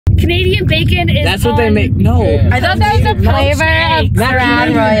Canadian bacon is. That's what they make. No, I thought that was a flavor of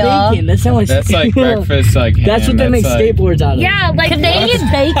Crown Royal. Bacon. That sounds like that's like breakfast, like ham. That's what they make skateboards out of. Yeah, like Canadian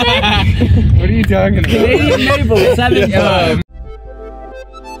bacon. What are you talking about? Canadian maple. It's having fun.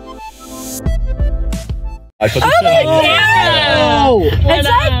 Oh my god! It's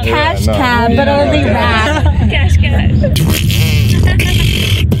like cash cab, but only rap. Cash cab.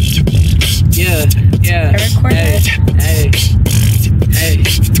 Yeah. Hey.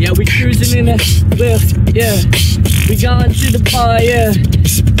 Yeah, we cruising in a lift. Yeah, we going to the bar. Yeah,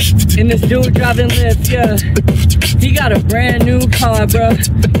 and this dude driving lift. Yeah, he got a brand new car, bro.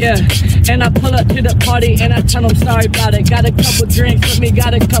 Yeah, and I pull up to the party and I tell him sorry about it. Got a couple drinks with me,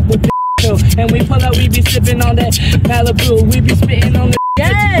 got a couple. And we pull up, we be sipping on that Malibu. We be spitting on the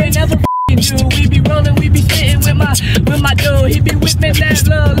shit you never f***ing do. We be rolling, we be spitting with my dude. He be whipping that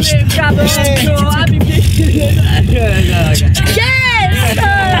little lip, driver up cool. I be picking it. Yes!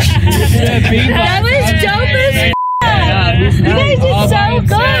 That was dope as f***. You guys did so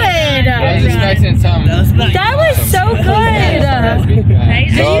good. I was expecting something. That was so good.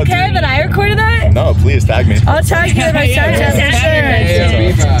 Do you care that I recorded that? No, please tag me. I'll tag you in my Snapchat for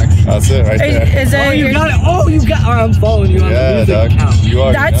sure. That's it right there. Is it you got it. Oh, you got. I'm following you on the music account. You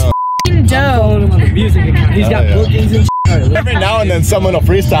already That's know. f***ing dope. On the music account. He's got bookings and shit. Every now and then someone will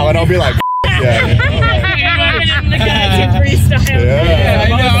freestyle and I'll be like, yeah. Freestyle. Yeah. I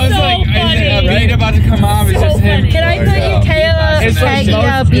know. I was like, I read about to come off. It's just him. Can I put you Kayla tagging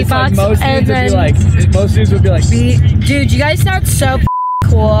out beatbox and then most dudes would be like, dude, you guys sound so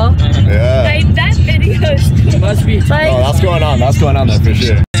cool. Yeah. Like, that video is cool. Must be. Like, Oh, that's going on. That's going on there for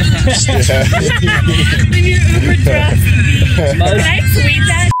sure. When you Uber dress Can I tweet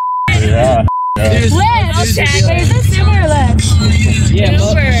that? Yeah. Liz, there's a similar list. Yeah,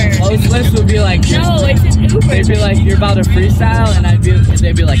 most lists would be like, No, it's an Uber. they'd be like, you're about to freestyle, and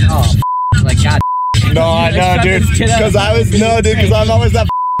they'd be like, oh, like, God. No, I know, dude. Because because I'm always that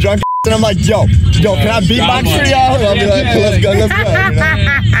drunk and I'm like, yo, can I beatbox for y'all? And I'll be like, let's go.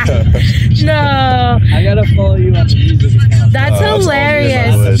 You know? No. I gotta follow you on the music account. That's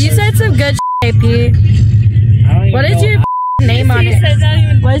hilarious. hilarious. You said some good shit, AP. What is your name on it?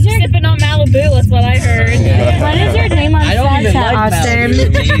 What is your Sipping on Malibu, that's what I heard. What is your name on Snapchat, Austin?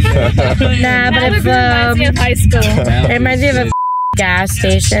 Nah, but Malibu reminds me of high school. it reminds me of a gas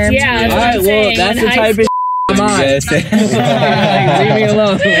station. Yeah, that's what Alright, I'm well, saying. that's In the high type of I'm on. Like, leave me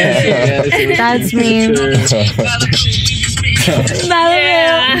alone. That's me.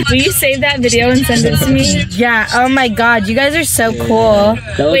 Yeah. Will you save that video and send it to me? Yeah, oh my god, you guys are so cool.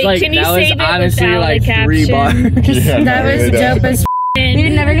 That was Wait, like, can you that save was it honestly without like a 3 bars. Yeah, That was really dope as we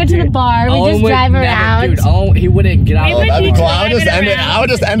would never go to the bar, we just drive around. Dude, he wouldn't get out. Oh, that'd be cool. I would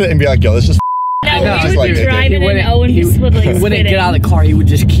just end it and be like, yo, let's just No, know, we just would like drive it and he Owen just would like wouldn't spit get it. out of the car. He would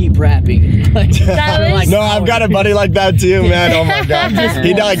just keep rapping. Like, That was- No, I've got a buddy like that too, man. Oh my god.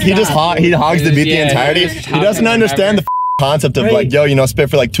 He hogs the beat the entirety. He doesn't understand the concept of like, yo, spit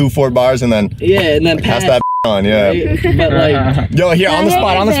for like 2-4 bars and then yeah, and then pass that on, yeah. Right? But like, Yo, here on the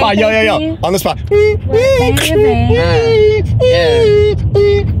spot, yo, on the spot.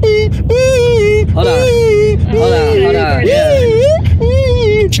 hold on, yeah.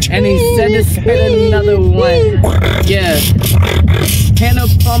 And he said to spit another one, yeah. Hand up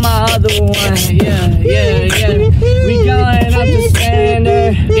on my other one, yeah. We going up the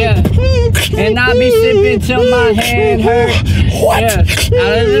standard, yeah. And I be sipping till my hand hurt. What? Yeah.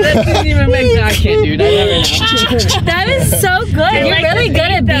 That didn't even make sense. I can't do that. Never know. That is so good. You're really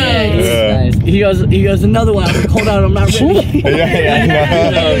good at beats. Yeah. Nice. He goes, another one. I'm like, hold on, I'm not ready.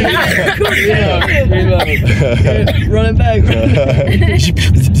 Running back.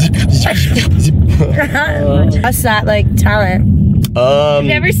 What's that like talent? I've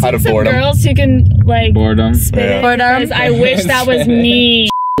never out seen of some boredom. girls who can like Boredom. spit it. Boredom? Because I wish that was me.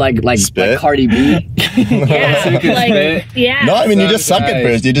 Like Spit? Cardi B. Yeah, So you can spit? yeah. No, I mean, you just suck it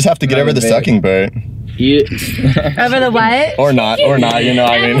first. You just have to get over the sucking part. Yeah. Over the what? Or not, I mean.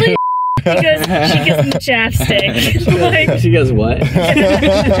 Emily, she gets the chapstick. Like, She goes, what?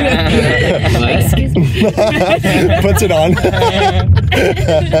 excuse me. Puts it on.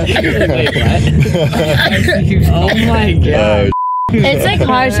 Wait, what? Oh my god. It's like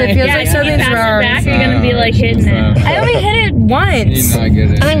harsh. It feels like something's wrong. Back, you're gonna be like hitting it. I only hit it once. You're not good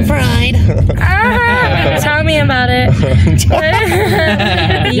at it. I'm fried. Tell me about it.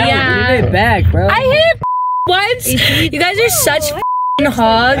 You Yeah. did it back, bro. I hit it once. You guys are such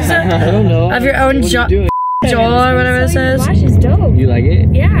hogs I don't know. of your own What are you doing? Joel or whatever it says. Wash is dope. You like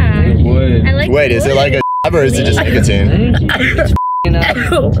it? Yeah. Wood. I like Wait, is it like a jab or is it just nicotine? Thank you. That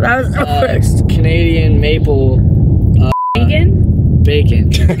was Canadian maple. vegan?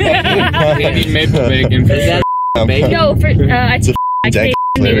 bacon. Canadian maple bacon. Is that bacon? No, for I It's a Canadian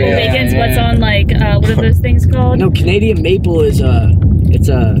flavor, maple yeah. bacon's what's on like what are those things called? No, Canadian maple is it's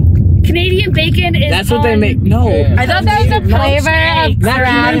a. Canadian bacon is. That's what they on- make. No, I thought that was a flavor of not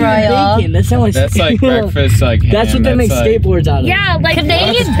Crown Canadian Royal. bacon. That sounds like That's like breakfast, like That's what they ham. make That's like- skateboards out of. Yeah, like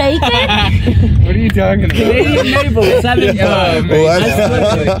Canadian bacon? What are you talking about? Canadian maple, 7 Yeah, What?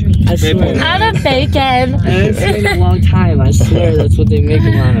 I swear. Out of bacon. It's been a long time. I swear that's what they make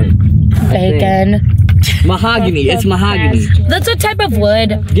them out of. Bacon. Mahogany. It's mahogany. That's a type of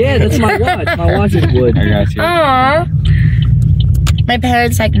wood. Yeah, that's my watch. My watch is wood. I got you. Aww. My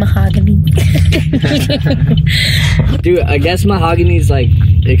parents like mahogany. Dude, I guess mahogany is like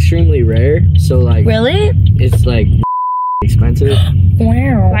extremely rare. So like, Really? it's like expensive.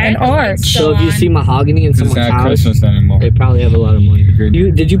 Wow. Why An are the arch. lights So if you on? see mahogany in It's someone's not house, Christmas anymore. they probably have a lot of money.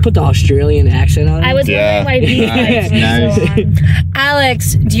 Did you put the Australian accent on it? I was Yeah. wondering why these lights were Nice. so on.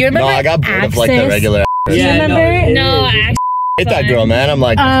 Alex, do you remember No, I got bored of like the Axis? regular. Do you Yeah, remember? No, actually, Hit that girl, man. I'm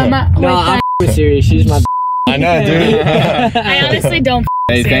like, No, with I'm the- serious. She's my. I know, dude. I honestly don't.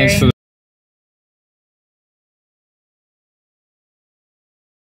 Hey, thanks for the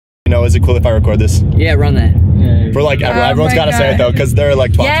You know, is it cool if I record this? Yeah, run that. For like, Oh everyone's my gotta say it God. though, because they're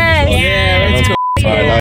like watching Yes. this. Yeah, Everyone's let's Alright,